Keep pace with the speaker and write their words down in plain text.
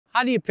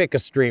How do you pick a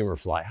streamer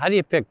fly? How do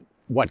you pick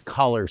what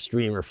color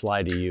streamer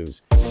fly to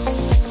use?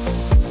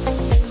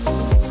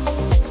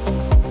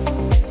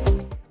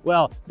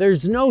 Well,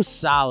 there's no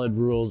solid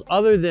rules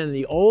other than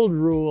the old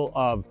rule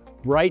of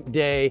bright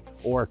day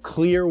or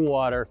clear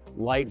water,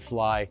 light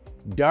fly,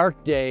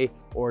 dark day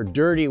or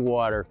dirty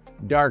water,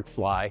 dark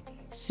fly.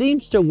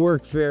 Seems to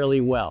work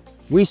fairly well.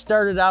 We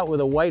started out with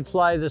a white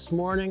fly this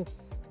morning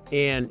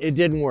and it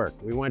didn't work.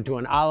 We went to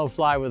an olive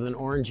fly with an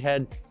orange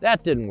head.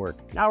 That didn't work.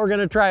 Now we're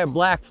gonna try a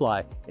black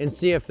fly and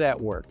see if that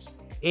works.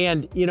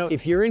 And you know,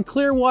 if you're in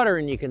clear water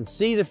and you can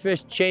see the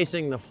fish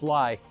chasing the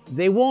fly,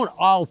 they won't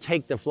all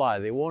take the fly.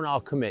 They won't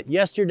all commit.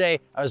 Yesterday,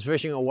 I was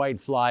fishing a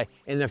white fly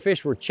and the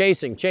fish were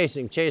chasing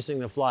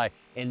the fly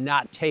and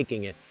not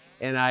taking it.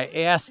 And I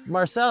asked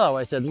Marcelo,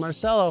 I said,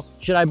 Marcelo,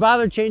 should I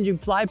bother changing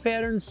fly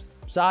patterns,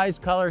 size,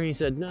 color? He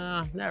said,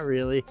 no, not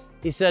really.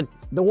 He said,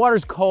 the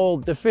water's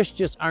cold, the fish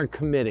just aren't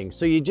committing.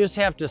 So you just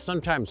have to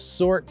sometimes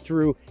sort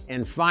through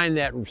and find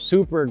that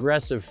super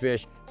aggressive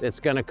fish that's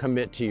gonna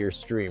commit to your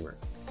streamer.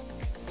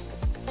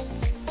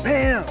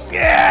 Bam!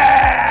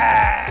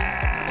 Yeah,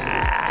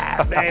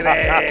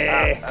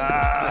 baby!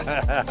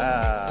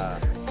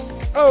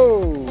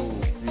 Oh,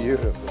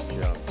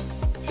 beautiful jump.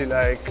 To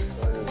like,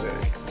 what is it?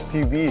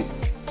 TV.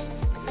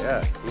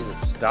 Yeah, he's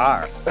a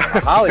star. A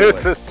Hollywood.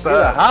 He's a star.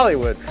 He's a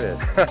Hollywood fish.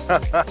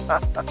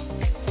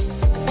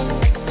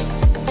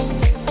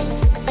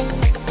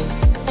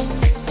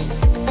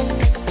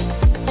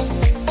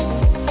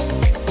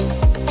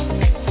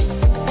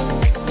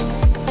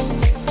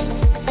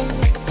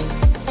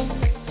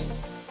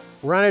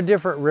 We're on a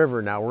different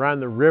river now. We're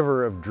on the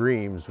River of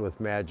Dreams with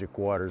Magic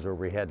Waters, where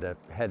we had to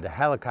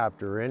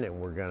helicopter in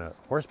and we're gonna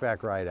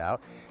horseback ride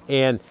out.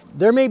 And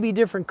there may be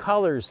different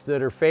colors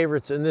that are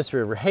favorites in this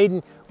river.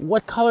 Hayden,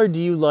 what color do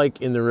you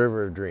like in the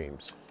River of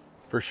Dreams?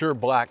 For sure,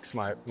 black's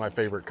my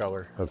favorite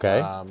color.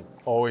 Okay.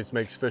 Always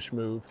makes fish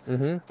move.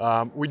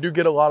 We do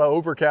get a lot of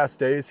overcast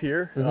days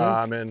here,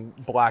 and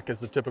black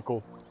is a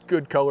typical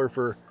good color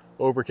for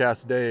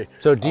overcast day.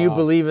 So do you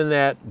believe in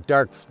that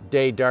dark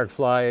day, dark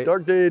fly?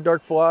 Dark day,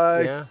 dark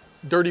fly. Yeah.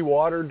 Dirty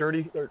water,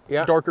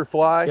 darker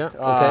fly. Yeah.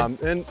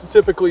 Okay. And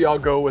typically I'll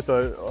go with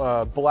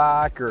a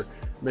black or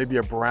maybe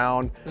a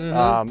brown.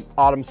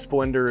 Autumn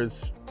Splendor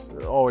is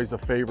always a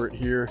favorite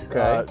here.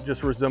 Okay.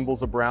 Just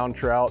resembles a brown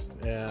trout,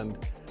 and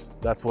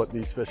that's what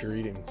these fish are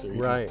eating.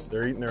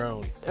 They're eating their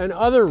own. And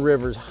other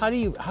rivers, how do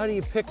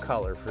you pick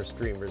color for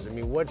streamers? I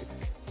mean, what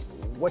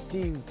do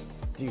you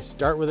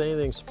start with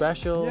anything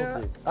special?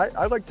 Yeah,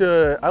 I like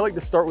to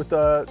start with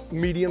a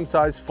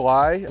medium-sized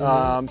fly,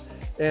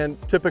 and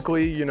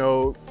typically, you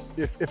know,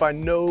 if I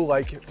know,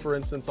 like for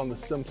instance on the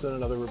Simpson,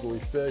 another river we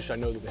fish, I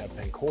know that they have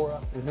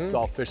Pancora, so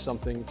I'll fish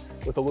something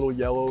with a little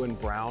yellow and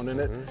brown in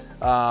it,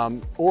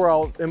 or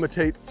I'll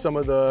imitate some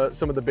of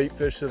the bait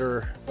fish that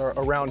are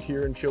around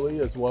here in Chile,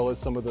 as well as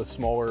some of the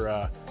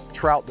smaller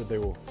trout that they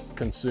will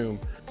consume.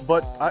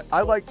 But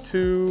I like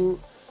to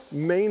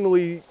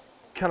mainly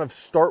kind of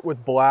start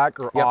with black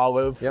or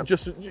olive,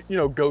 just, you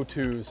know,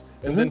 go-tos,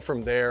 and then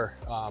from there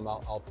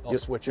I'll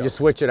switch up. You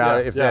switch it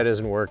out if that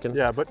isn't working.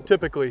 Yeah, but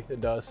typically it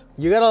does.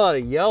 You got a lot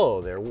of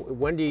yellow there.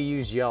 When do you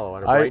use yellow?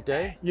 On a bright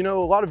day? You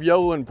know, a lot of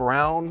yellow and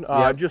brown,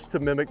 just to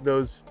mimic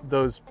those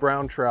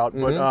brown trout.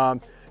 But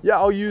yeah,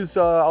 I'll use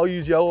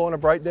yellow on a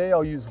bright day.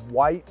 I'll use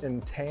white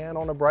and tan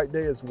on a bright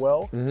day as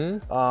well.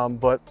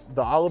 But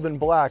the olive and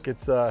black,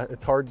 it's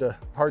hard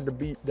to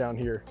beat down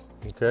here.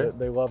 Okay.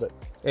 They love it.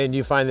 And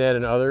you find that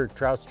in other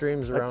trout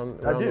streams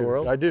around the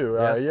world? I do.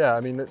 Yeah,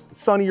 I mean,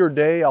 sunnier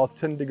day, I'll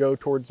tend to go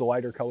towards the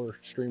lighter color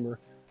streamer.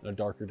 On a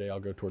darker day,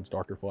 I'll go towards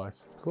darker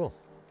flies. Cool.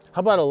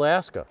 How about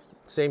Alaska?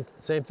 Same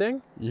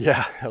thing?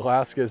 Yeah,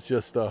 Alaska is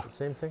just a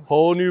same thing.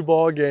 Whole new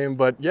ball game.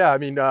 But yeah, I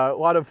mean, a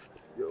lot of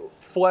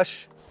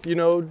flesh. You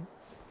know,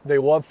 they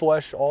love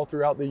flesh all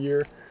throughout the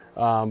year,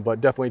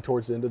 but definitely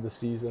towards the end of the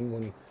season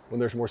when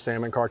there's more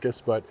salmon carcass.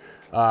 But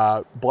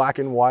black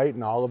and white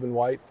and olive and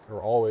white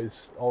are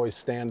always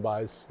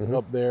standbys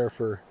up there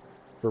for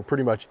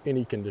pretty much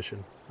any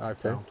condition I've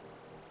found.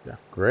 Yeah.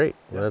 Great.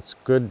 Well, that's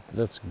good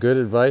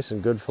advice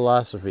and good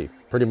philosophy.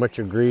 Pretty much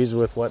agrees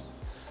with what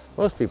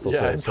most people say.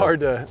 Yeah, it's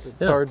hard to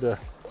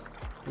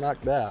knock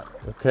that.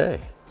 Okay,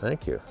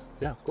 thank you.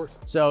 Yeah, of course.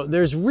 So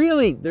there's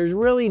really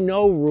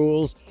no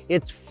rules.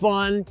 It's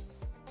fun.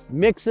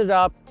 Mix it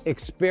up,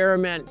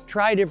 experiment,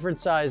 try different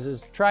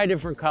sizes, try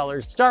different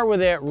colors. Start with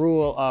that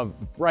rule of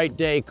bright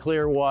day,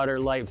 clear water,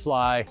 light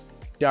fly,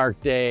 dark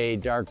day,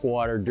 dark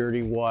water,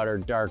 dirty water,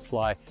 dark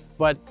fly.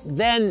 But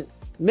then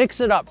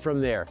mix it up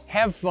from there.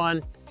 Have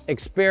fun,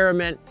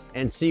 experiment,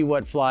 and see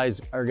what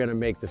flies are gonna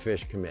make the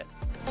fish commit.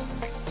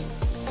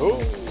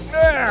 Oh,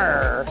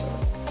 there!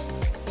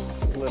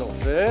 Little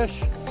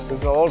fish.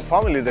 There's a whole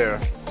family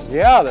there.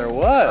 Yeah, there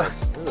was.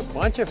 There's a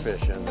bunch of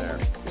fish in there.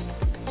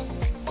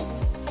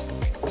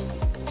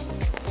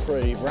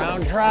 Pretty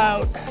brown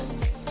trout.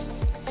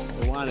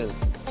 The one is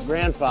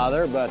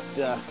grandfather, but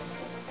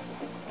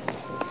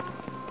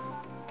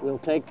we'll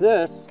take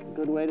this.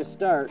 Good way to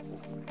start.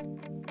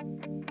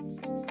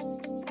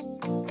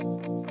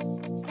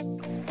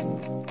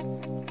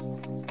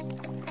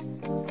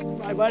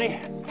 Hi, buddy.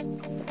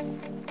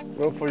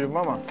 Go for your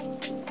mama.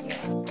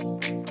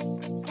 Yeah.